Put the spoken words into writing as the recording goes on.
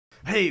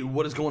Hey,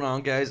 what is going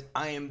on, guys?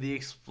 I am the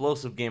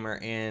Explosive Gamer,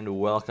 and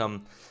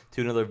welcome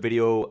to another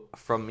video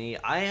from me.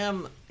 I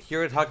am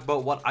here to talk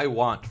about what I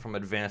want from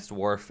Advanced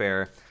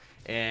Warfare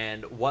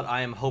and what I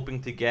am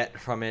hoping to get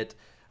from it.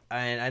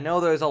 And I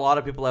know there's a lot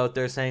of people out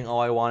there saying, "Oh,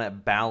 I want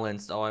it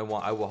balanced. Oh, I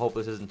will hope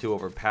this isn't too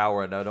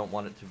overpowered. I don't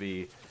want it to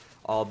be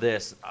all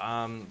this."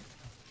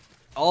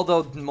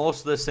 Although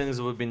most of these things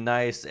would be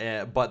nice,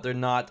 but they're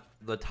not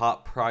the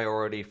top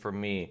priority for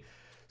me.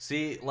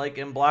 See, like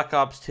in Black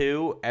Ops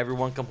 2,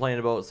 everyone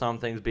complained about some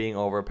things being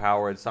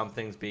overpowered, some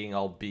things being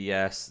all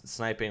BS.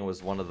 Sniping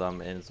was one of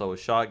them, and so was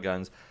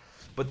shotguns.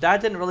 But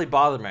that didn't really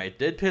bother me. It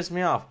did piss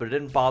me off, but it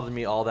didn't bother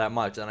me all that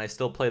much, and I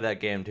still play that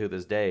game to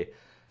this day.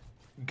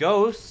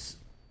 Ghosts,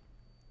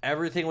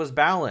 everything was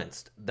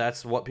balanced.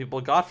 That's what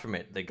people got from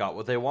it. They got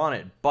what they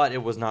wanted, but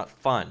it was not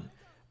fun.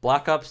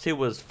 Black Ops 2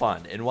 was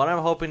fun, and what I'm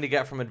hoping to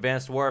get from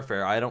Advanced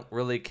Warfare, I don't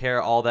really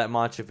care all that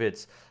much if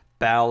it's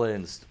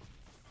balanced.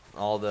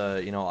 All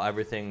the,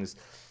 everything's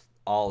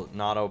all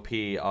not OP,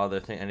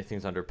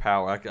 anything's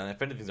underpowered.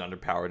 If anything's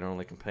underpowered, no one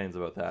really complains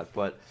about that.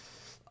 But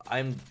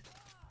I'm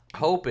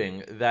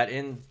hoping that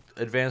in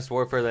Advanced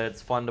Warfare that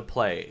it's fun to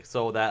play,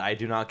 so that I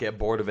do not get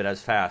bored of it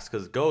as fast.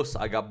 Because Ghosts,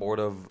 I got bored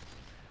of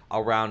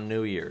around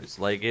New Year's.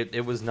 Like,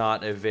 it was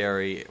not a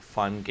very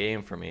fun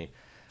game for me.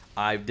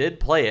 I did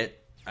play it.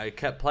 I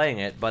kept playing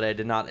it, but I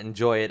did not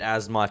enjoy it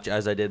as much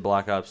as I did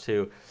Black Ops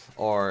 2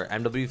 or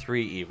MW3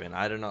 even.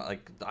 I don't know,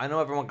 like, I know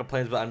everyone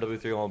complains about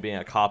MW3 only being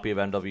a copy of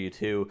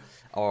MW2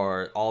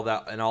 or all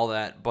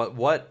that,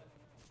 but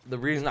the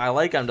reason I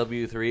like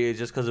MW3 is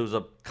just because it was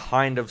a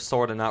kind of,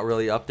 sort of, not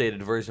really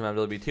updated version of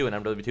MW2,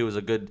 and MW2 was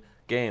a good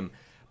game.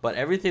 But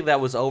everything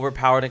that was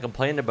overpowered and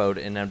complained about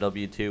in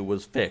MW2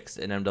 was fixed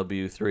in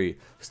MW3.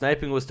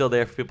 Sniping was still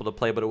there for people to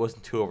play, but it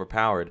wasn't too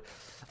overpowered.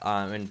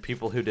 And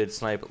people who did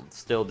snipe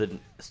still did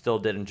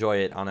enjoy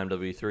it on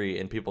MW3,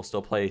 and people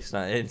still play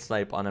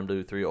snipe on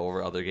MW3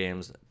 over other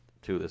games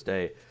to this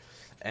day.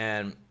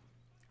 And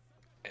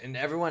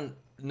everyone,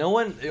 the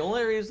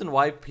only reason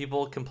why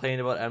people complain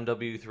about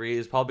MW3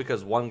 is probably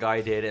because one guy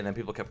did it, and then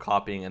people kept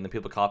copying, and then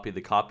people copied the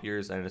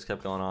copiers, and it just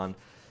kept going on.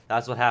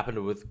 That's what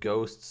happened with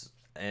Ghosts.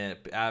 And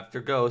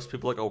after Ghosts,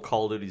 people are like, "Oh,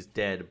 Call of Duty's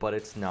dead," but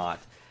it's not.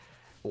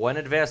 When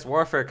Advanced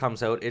Warfare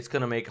comes out, it's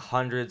gonna make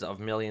hundreds of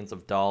millions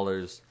of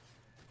dollars.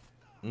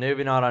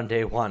 Maybe not on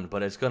day one,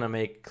 but it's going to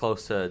make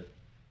close to,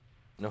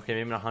 okay,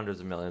 maybe not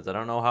hundreds of millions. I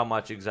don't know how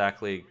much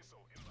exactly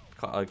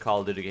Call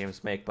of Duty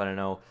games make, but I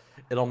know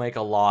it'll make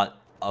a lot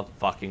of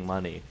fucking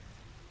money.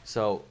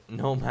 So,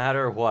 no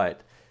matter what,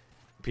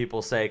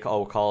 people say,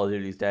 "Oh, Call of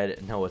Duty's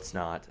dead." No, it's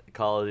not.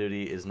 Call of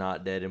Duty is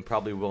not dead and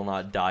probably will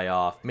not die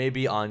off.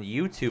 Maybe on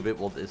YouTube it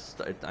will,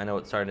 I know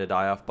it's starting to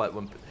die off, but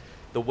when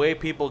the way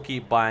people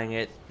keep buying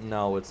it,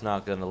 no, it's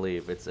not going to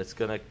leave. It's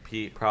going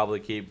to probably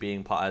keep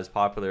being as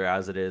popular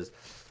as it is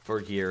for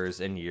years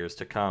and years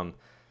to come.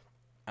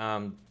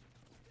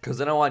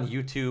 Because I know on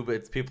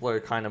YouTube, people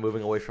are kind of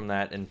moving away from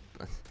that, and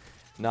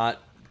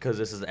not because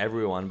this is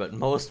everyone, but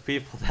most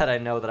people that I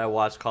know that I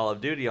watch Call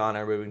of Duty on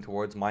are moving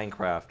towards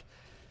Minecraft.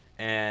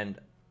 And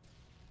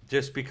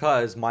just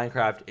because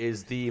Minecraft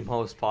is the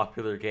most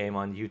popular game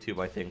on YouTube,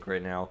 I think,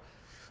 right now.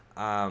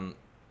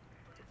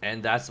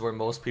 And that's where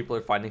most people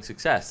are finding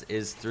success,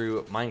 is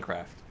through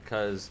Minecraft.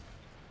 Because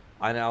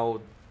I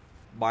know,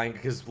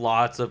 because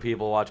lots of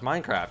people watch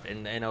Minecraft.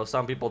 And I know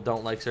some people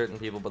don't like certain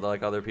people, but they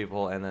like other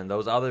people. And then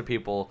those other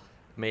people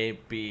may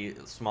be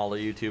smaller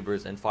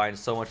YouTubers and find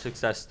so much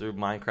success through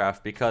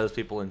Minecraft because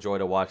people enjoy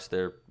to watch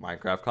their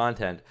Minecraft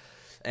content.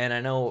 And I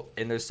know,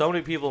 and there's so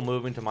many people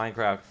moving to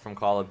Minecraft from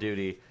Call of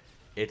Duty.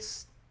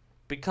 It's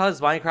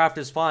because Minecraft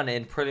is fun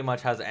and pretty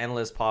much has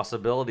endless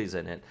possibilities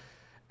in it.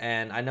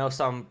 And I know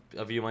some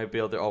of you might be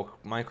able to, "Oh,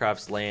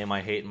 Minecraft's lame,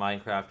 I hate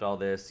Minecraft, all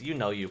this." You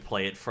know, you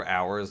play it for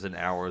hours and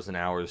hours and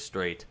hours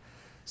straight.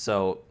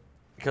 So,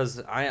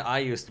 because I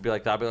used to be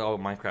like that. I'd be like, "Oh,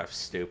 Minecraft's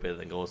stupid," and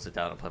then go sit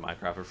down and play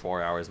Minecraft for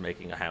 4 hours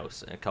making a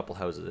house and a couple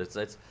houses.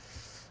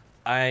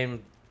 I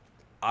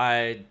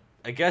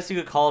guess you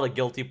could call it a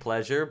guilty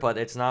pleasure, but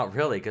it's not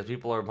really, because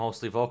people are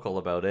mostly vocal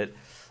about it.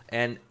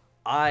 And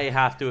I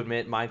have to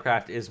admit,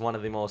 Minecraft is one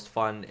of the most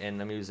fun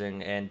and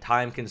amusing and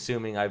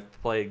time-consuming I've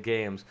played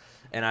games,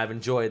 and I've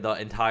enjoyed the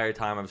entire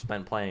time I've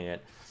spent playing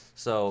it.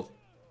 So,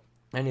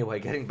 anyway,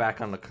 getting back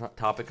on the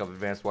topic of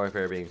Advanced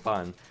Warfare being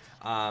fun,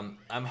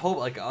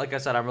 like I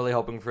said, I'm really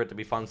hoping for it to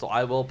be fun, so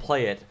I will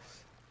play it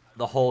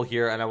the whole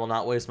year, and I will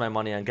not waste my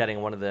money on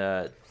getting one of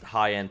the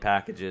high-end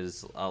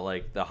packages,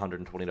 like the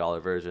 $120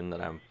 version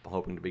that I'm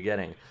hoping to be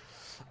getting.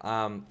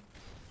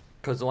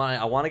 Because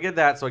I want to get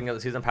that so I can get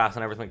the season pass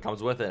and everything that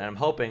comes with it, and I'm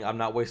hoping I'm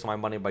not wasting my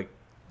money by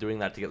doing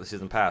that to get the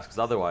season pass, because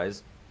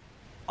otherwise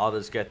I'll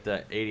just get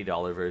the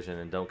 $80 version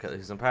and don't get the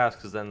season pass,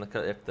 because then I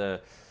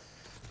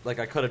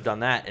could have done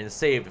that and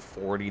saved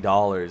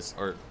 $40,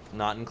 or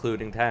not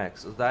including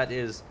tax. So that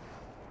is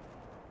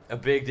a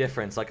big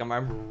difference. Like,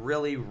 I'm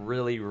really,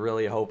 really,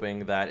 really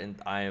hoping that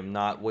I am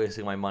not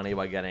wasting my money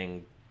by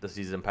getting the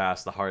season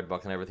pass, the hard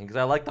buck, and everything, because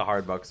I like the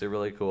hard bucks. They're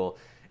really cool.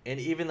 And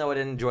even though I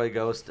didn't enjoy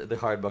Ghost, the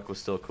hard buck was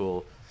still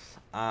cool.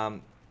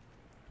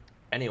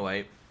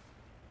 Anyway,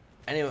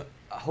 I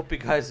hope you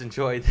guys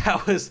enjoyed.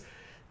 That was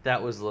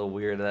a little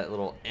weird, that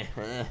little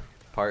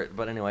part.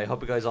 But anyway, I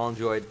hope you guys all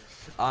enjoyed.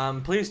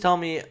 Please tell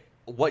me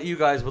what you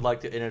guys would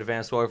like to in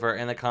Advanced Warfare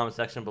in the comment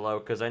section below,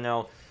 because I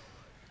know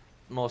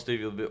most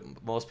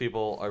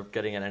people are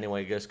getting it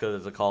anyway just because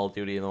it's a Call of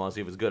Duty and they want to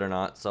see if it's good or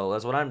not. So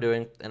that's what I'm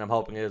doing, and I'm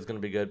hoping it is going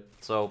to be good.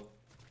 So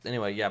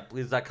anyway, yeah,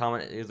 leave the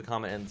comment in the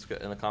comment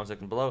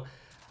section below.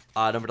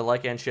 Don't forget to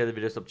like and share the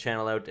video, sub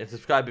channel out, and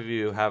subscribe if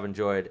you have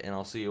enjoyed, and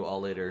I'll see you all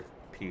later.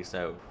 Peace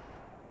out.